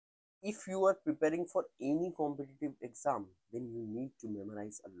if you are preparing for any competitive exam, then you need to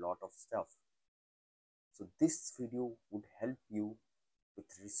memorize a lot of stuff. So this video would help you with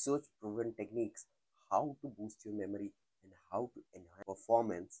research proven techniques how to boost your memory and how to enhance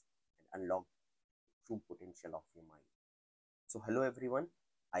performance and unlock true potential of your mind. So hello everyone,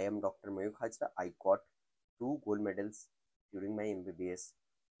 I am Dr. Mayukh Hazra. I got 2 gold medals during my MBBS,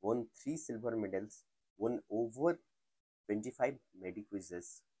 won 3 silver medals, won over 25 Medico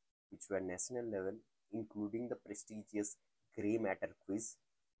quizzes which were national level, including the prestigious Grey Matter quiz,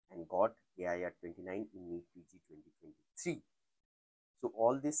 and got AIR 29 in NEET PG 2023. So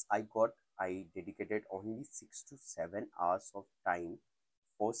all this I dedicated only 6 to 7 hours of time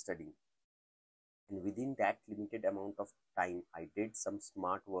for studying. And within that limited amount of time, I did some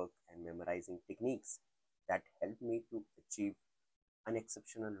smart work and memorizing techniques that helped me to achieve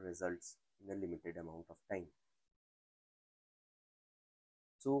unexceptional results in a limited amount of time.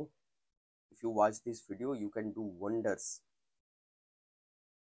 So if you watch this video, you can do wonders.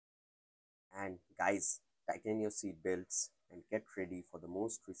 And guys, tighten your seat belts and get ready for the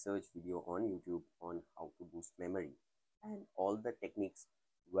most research video on YouTube on how to boost memory. And all the techniques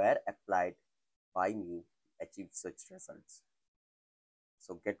were applied by me to achieve such results.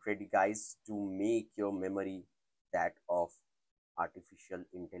 So get ready guys to make your memory that of artificial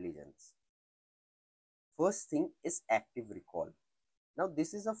intelligence. First thing is active recall. Now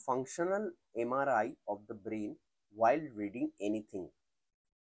this is a functional MRI of the brain while reading anything.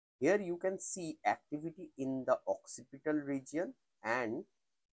 Here you can see activity in the occipital region and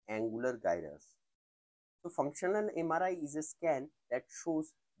angular gyrus. So functional MRI is a scan that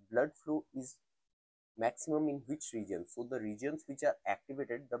shows blood flow is maximum in which region. So the regions which are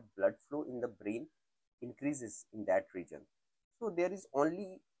activated, the blood flow in the brain increases in that region. So there is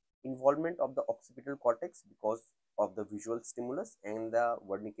only involvement of the occipital cortex because of the visual stimulus and the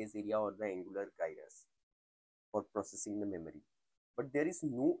Wernicke's area or the angular gyrus for processing the memory. But there is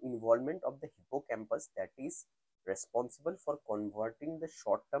no involvement of the hippocampus that is responsible for converting the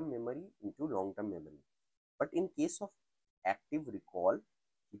short-term memory into long-term memory. But in case of active recall,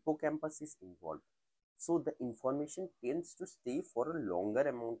 hippocampus is involved. So the information tends to stay for a longer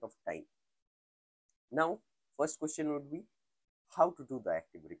amount of time. Now, first question would be how to do the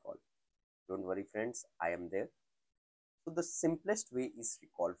active recall. Don't worry friends, I am there. So the simplest way is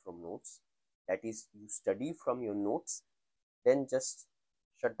recall from notes. That is, you study from your notes, then just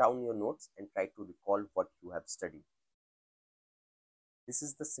shut down your notes and try to recall what you have studied. This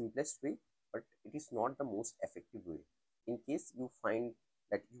is the simplest way, but it is not the most effective way. In case you find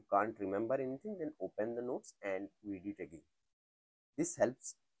that you can't remember anything, then open the notes and read it again. This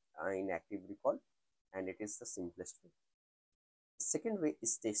helps in active recall and it is the simplest way. The second way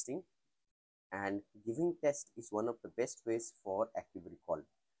is testing, and giving test is one of the best ways for active recall.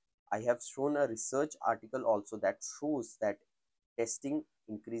 I have shown a research article also that shows that testing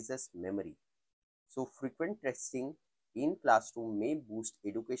increases memory. So frequent testing in classroom may boost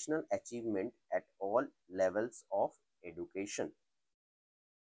educational achievement at all levels of education.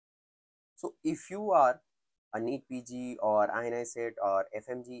 So if you are a NEET PG or INICET or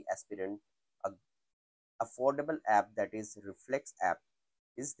FMGE aspirant, a affordable app that is Reflex App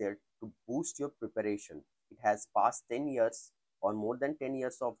is there to boost your preparation. It has passed 10 years or more than 10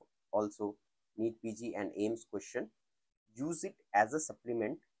 years of also NEET PG and AIMS question. Use it as a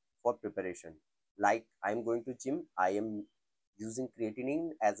supplement for preparation. Like I'm going to gym, I am using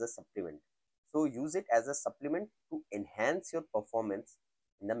creatinine as a supplement. So use it as a supplement to enhance your performance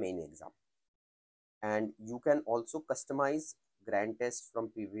in the main exam. And you can also customize grand tests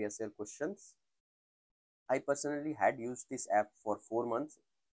from previous year questions. I personally had used this app for 4 months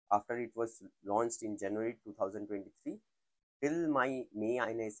after it was launched in January 2023. Till my May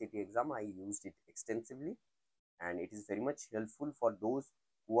INICET exam, I used it extensively, and it is very much helpful for those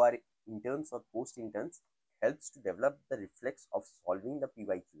who are interns or post-interns. Helps to develop the reflex of solving the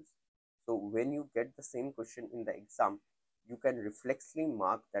PYQs. So when you get the same question in the exam, you can reflexly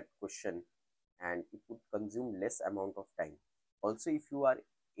mark that question and it would consume less amount of time. Also, if you are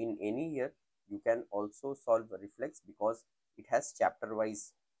in any year, you can also solve a reflex because it has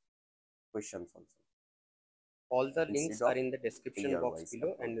chapter-wise questions also. All the links are in the description box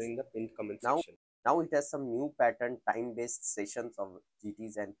below and in the pinned comment section. Now it has some new pattern time-based sessions of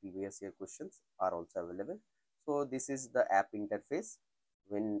GTs and previous year questions are also available. So this is the app interface.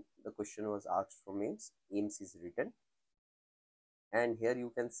 When the question was asked from AIMS, AIMS is written. And here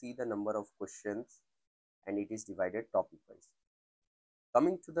you can see the number of questions and it is divided topic wise.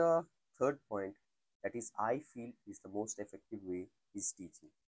 Coming to the third point, that is I feel is the most effective way is teaching.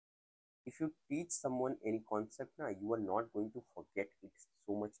 If you teach someone any concept now, you are not going to forget it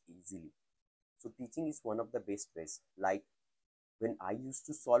so much easily. So teaching is one of the best ways. Like when I used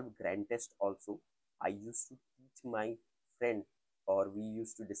to solve grand test also, I used to teach my friend, or we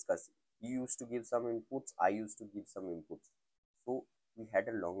used to discuss. He used to give some inputs, I used to give some inputs. So we had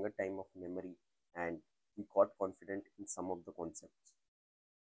a longer time of memory and we got confident in some of the concepts.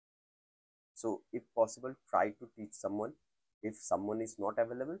 So if possible, try to teach someone. If someone is not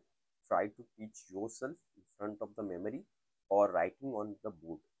available, try to teach yourself in front of the memory or writing on the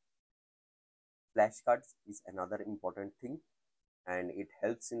board. Flashcards is another important thing and it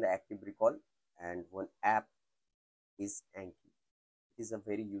helps in the active recall, and one app is Anki. It is a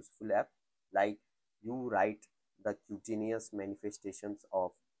very useful app. Like you write the cutaneous manifestations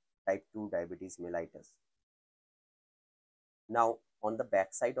of type 2 diabetes mellitus. Now on the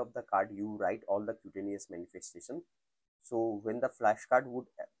back side of the card you write all the cutaneous manifestation. So when the flashcard would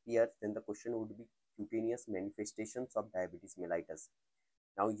appear, then the question would be cutaneous manifestations of diabetes mellitus.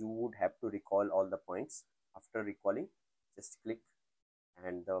 Now you would have to recall all the points. After recalling, just click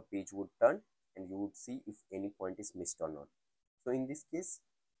and the page would turn and you would see if any point is missed or not. So in this case,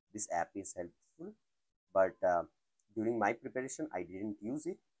 this app is helpful, but during my preparation, I didn't use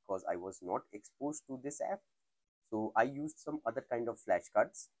it because I was not exposed to this app. So I used some other kind of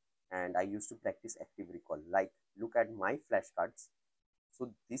flashcards and I used to practice active recall. Like look at my flashcards.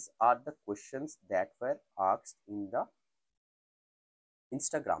 So these are the questions that were asked in the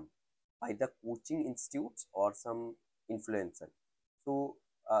Instagram by the coaching institutes or some influencer. So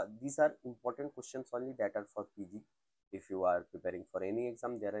these are important questions only that are for PG. If you are preparing for any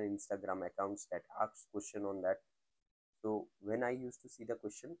exam, there are Instagram accounts that ask question on that. So when I used to see the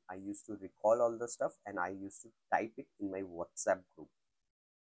question, I used to recall all the stuff and I used to type it in my WhatsApp group.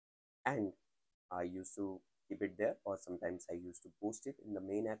 And I used to keep it there, or sometimes I used to post it in the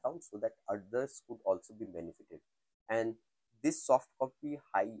main account so that others could also be benefited. And this soft copy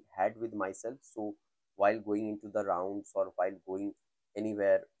I had with myself. So while going into the rounds or while going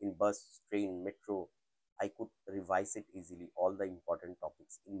anywhere in bus, train, metro, I could revise it easily, all the important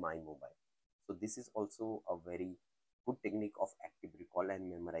topics in my mobile. So this is also a very good technique of active recall and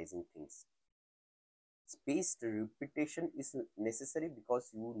memorizing things. Spaced repetition is necessary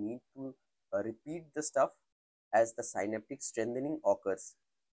because you need to repeat the stuff as the synaptic strengthening occurs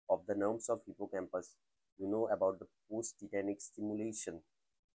of the nerves of hippocampus. You know about the post-tetanic stimulation.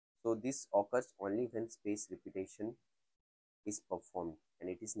 So this occurs only when spaced repetition is performed and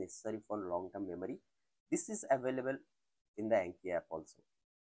it is necessary for long-term memory. This is available in the Anki app also.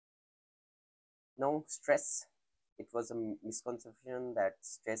 Now stress. It was a misconception that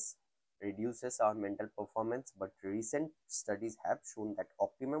stress reduces our mental performance, but recent studies have shown that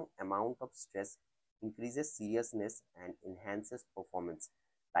optimum amount of stress increases seriousness and enhances performance.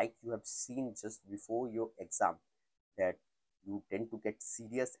 Like you have seen just before your exam, that you tend to get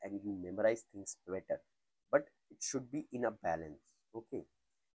serious and you memorize things better, but it should be in a balance. Okay,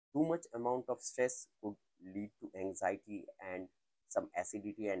 too much amount of stress could lead to anxiety and some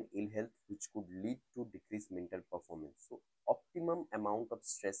acidity and ill health, which could lead to decreased mental performance. So optimum amount of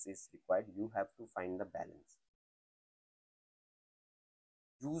stress is required. You have to find the balance.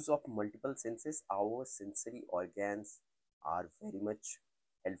 Use of multiple senses. Our sensory organs are very much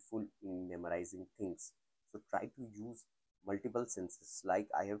helpful in memorizing things. So try to use multiple senses. Like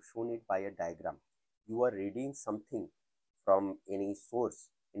I have shown it by a diagram. You are reading something from any source,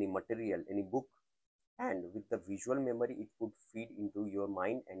 any material, any book, and with the visual memory it would feed into your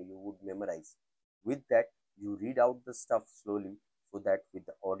mind and you would memorize. With that, you read out the stuff slowly, so that with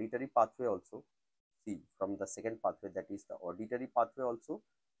the auditory pathway also, see from the second pathway, that is the auditory pathway also,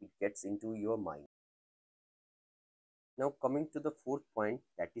 it gets into your mind. Now coming to the fourth point,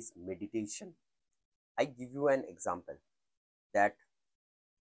 that is meditation. I give you an example that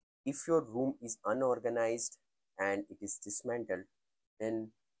if your room is unorganized and it is dismantled,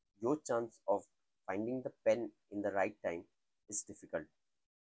 then your chance of finding the pen in the right time is difficult.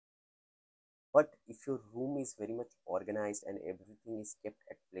 But if your room is very much organized and everything is kept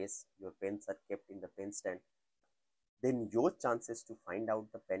at place, your pens are kept in the pen stand, then your chances to find out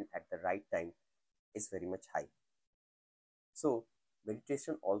the pen at the right time is very much high. So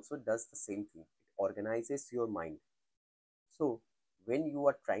meditation also does the same thing. It organizes your mind. So when you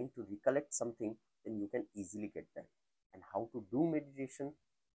are trying to recollect something, then you can easily get that. And how to do meditation,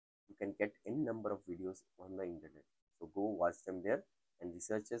 you can get n number of videos on the internet. So go watch them there. And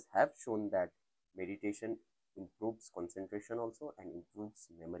researchers have shown that meditation improves concentration also and improves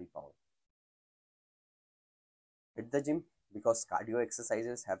memory power. Hit the gym, because cardio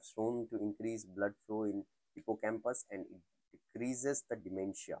exercises have shown to increase blood flow in hippocampus and it decreases the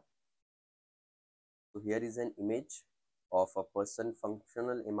dementia. So here is an image of a person,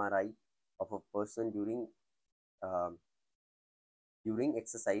 functional MRI of a person uh, during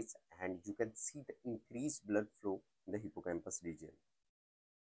exercise, and you can see the increased blood flow in the hippocampus region.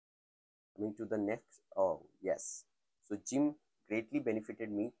 Coming to the next, oh yes, so gym greatly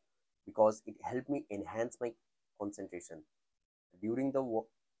benefited me because it helped me enhance my concentration. During the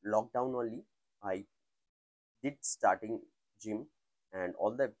lockdown only, I did starting gym, and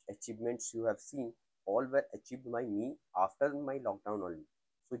all the achievements you have seen all were achieved by me after my lockdown only.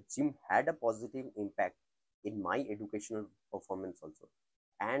 So gym had a positive impact in my educational performance also,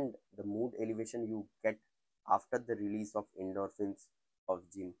 and the mood elevation you get after the release of endorphins of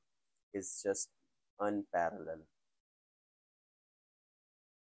gym is just unparalleled.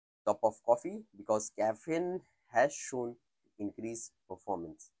 Cup of coffee, because caffeine has shown to increase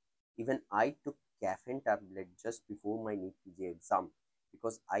performance. Even I took caffeine tablet just before my NEET PG exam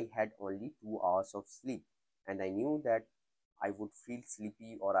because I had only 2 hours of sleep, and I knew that I would feel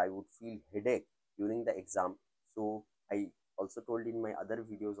sleepy or I would feel headache during the exam. So I also told in my other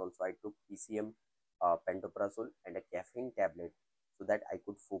videos also, I took PCM, pantoprazole and a caffeine tablet so that I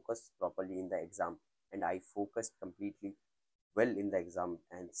could focus properly in the exam, and I focused completely well in the exam.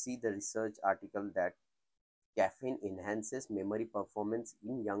 And see the research article that caffeine enhances memory performance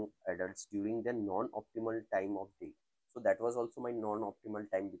in young adults during the non-optimal time of day. So that was also my non-optimal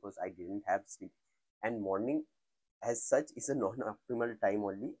time because I didn't have sleep, and morning as such is a non-optimal time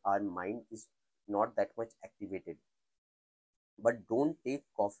only. Our mind is not that much activated. But don't take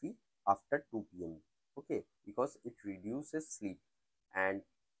coffee after 2 p.m. okay, because it reduces sleep, and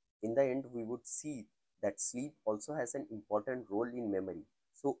in the end we would see that sleep also has an important role in memory.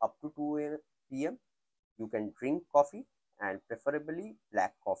 So up to 2 p.m. you can drink coffee, and preferably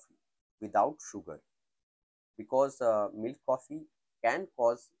black coffee without sugar, because milk coffee can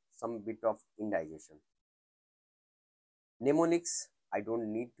cause some bit of indigestion. Mnemonics, I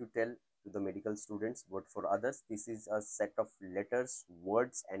don't need to tell to the medical students, but for others, this is a set of letters,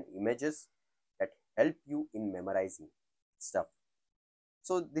 words, and images that help you in memorizing stuff.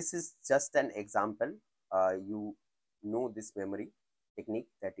 So this is just an example. You know this memory technique,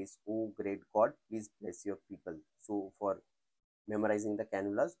 that is, oh great God, please bless your people. So for memorizing the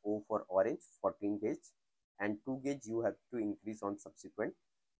cannulas, O for orange, 14 gauge, and 2 gauge you have to increase on subsequent.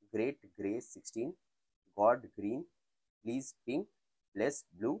 Great gray, 16, God green, please pink, bless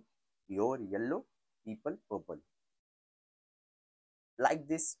blue, pure yellow, people purple. Like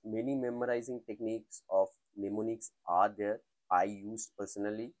this, many memorizing techniques of mnemonics are there. I used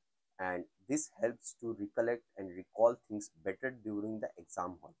personally, and this helps to recollect and recall things better during the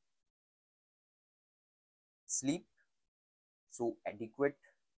exam hall. Sleep, so adequate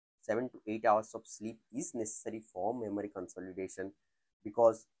 7 to 8 hours of sleep is necessary for memory consolidation,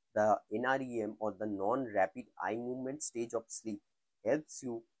 because the NREM, or the non-rapid eye movement stage of sleep, helps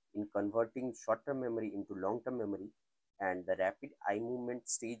you in converting short-term memory into long-term memory, and the rapid eye movement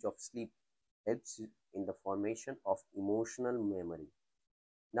stage of sleep helps you in the formation of emotional memory.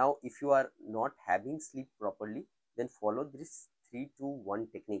 Now, if you are not having sleep properly, then follow this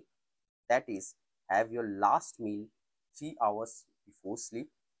 3-2-1 technique. That is, have your last meal 3 hours before sleep,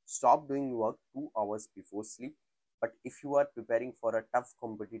 stop doing work 2 hours before sleep. But if you are preparing for a tough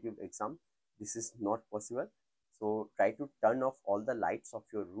competitive exam, this is not possible. So try to turn off all the lights of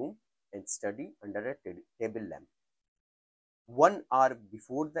your room and study under a table lamp. 1 hour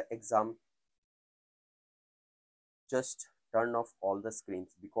before the exam, just turn off all the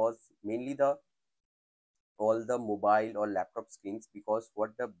screens, because mainly the all the mobile or laptop screens, because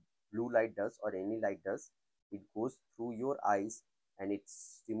what the blue light does, or any light does, it goes through your eyes and it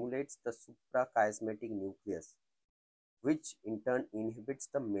stimulates the suprachiasmatic nucleus, which in turn inhibits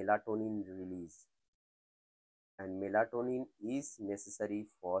the melatonin release, and melatonin is necessary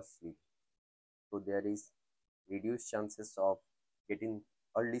for sleep. So there is reduced chances of getting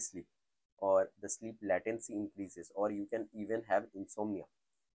early sleep, or the sleep latency increases, or you can even have insomnia.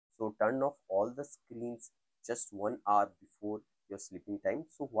 So turn off all the screens just 1 hour before your sleeping time.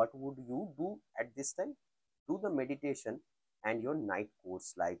 So what would you do at this time? Do the meditation and your night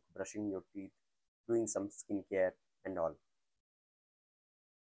course, like brushing your teeth, doing some skincare and all.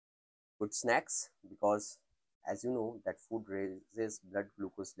 Good snacks, because as you know that food raises blood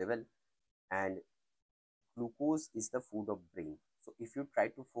glucose level, and glucose is the food of brain. So if you try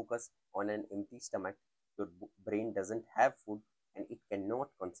to focus on an empty stomach, your brain doesn't have food and it cannot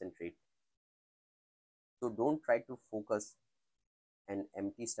concentrate. So don't try to focus an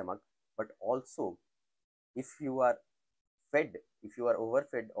empty stomach. But also, if you are fed, if you are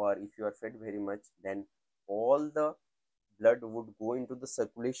overfed, or if you are fed very much, then all the blood would go into the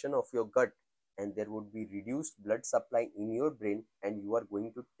circulation of your gut, and there would be reduced blood supply in your brain, and you are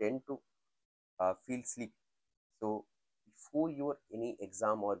going to tend to feel sleep. So before your any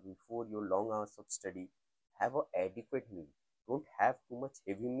exam or before your long hours of study, have a adequate meal. Don't have too much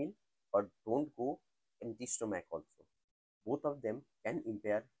heavy meal, or don't go empty stomach also. Both of them can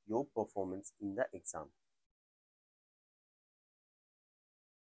impair your performance in the exam.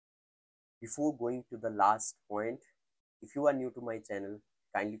 Before going to the last point, if you are new to my channel,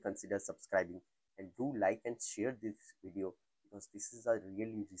 kindly consider subscribing and do like and share this video, because this is a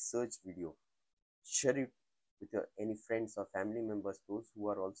really research video. Share it with your any friends or family members, those who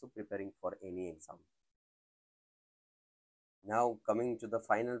are also preparing for any exam. Now coming to the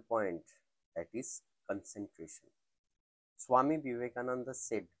final point, that is concentration. Swami Vivekananda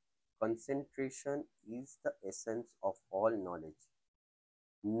said, concentration is the essence of all knowledge.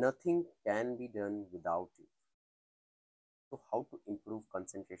 Nothing can be done without it. So how to improve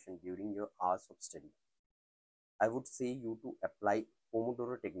concentration during your hours of study? I would say you to apply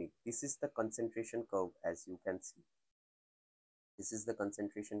Pomodoro technique. This is the concentration curve, as you can see. This is the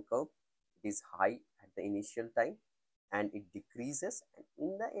concentration curve. It is high at the initial time and it decreases, and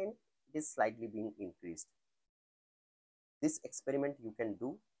in the end it is slightly being increased. This experiment you can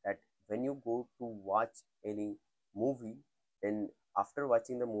do, that when you go to watch any movie, then after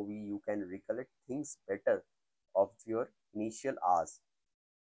watching the movie you can recollect things better of your initial hours,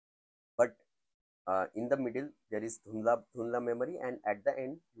 but in the middle there is dhundla memory, and at the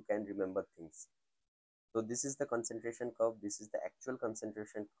end you can remember things. So this is the concentration curve, this is the actual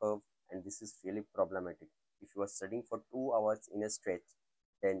concentration curve, and this is really problematic. If you are studying for 2 hours in a stretch,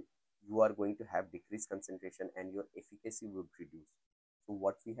 then you are going to have decreased concentration and your efficacy would reduce. So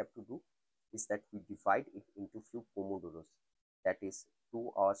what we have to do is that we divide it into few pomodoros. That is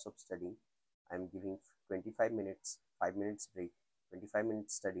 2 hours of studying. I am giving 25 minutes, 5 minutes break, 25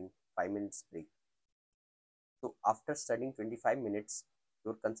 minutes studying, 5 minutes break. So after studying 25 minutes,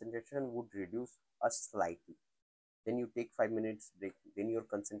 your concentration would reduce slightly. Then you take 5 minutes break, then your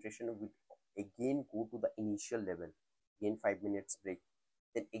concentration would again go to the initial level, again 5 minutes break,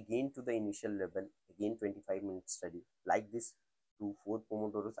 then again to the initial level, again 25 minutes study. Like this, do 4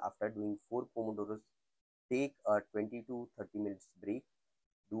 pomodoros. After doing 4 pomodoros, take a 20 to 30 minutes break,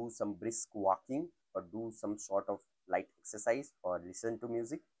 do some brisk walking or do some sort of light exercise or listen to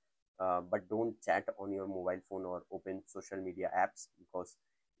music, but don't chat on your mobile phone or open social media apps, because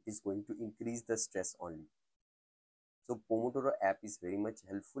it is going to increase the stress only. So Pomodoro app is very much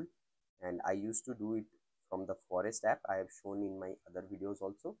helpful, and I used to do it from the Forest app. I have shown in my other videos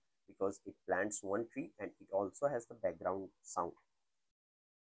also, because it plants one tree and it also has the background sound.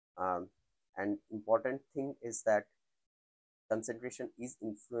 And important thing is that concentration is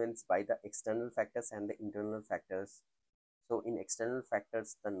influenced by the external factors and the internal factors. So in external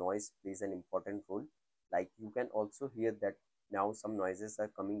factors, the noise plays an important role. Like you can also hear that now some noises are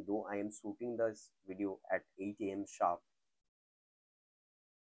coming, though I am shooting this video at 8 AM sharp.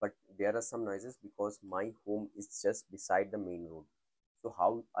 But there are some noises because my home is just beside the main road. So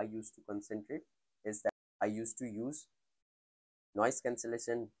how I used to concentrate is that I used to use noise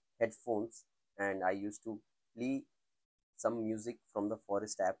cancellation headphones, and I used to play some music from the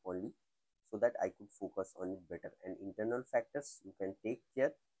Forest app only, so that I could focus on it better. And internal factors you can take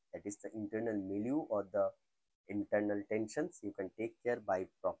care, that is the internal milieu or the internal tensions, you can take care by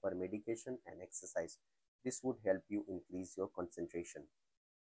proper medication and exercise. This would help you increase your concentration.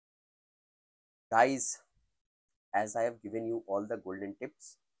 Guys, as I have given you all the golden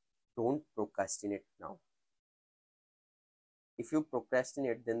tips, don't procrastinate now. If you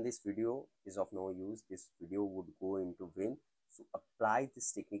procrastinate, then this video is of no use. This video would go into vain. So apply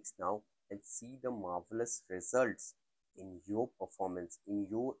these techniques now and see the marvelous results in your performance, in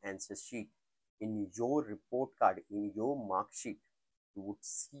your answer sheet, in your report card, in your mark sheet. You would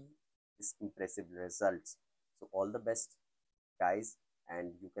see these impressive results. So all the best, guys,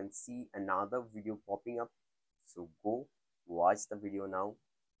 and you can see another video popping up. So go watch the video now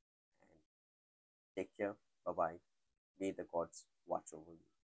and take care. Bye-bye. May the gods watch over you.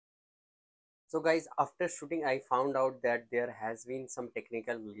 So guys, after shooting I found out that there has been some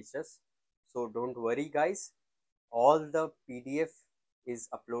technical glitches. So don't worry guys, all the PDF is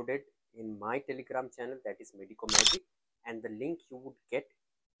uploaded in my Telegram channel, that is Medico Magic, and the link you would get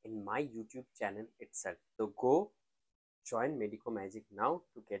in my YouTube channel itself. So go join Medico Magic now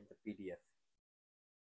to get the PDF.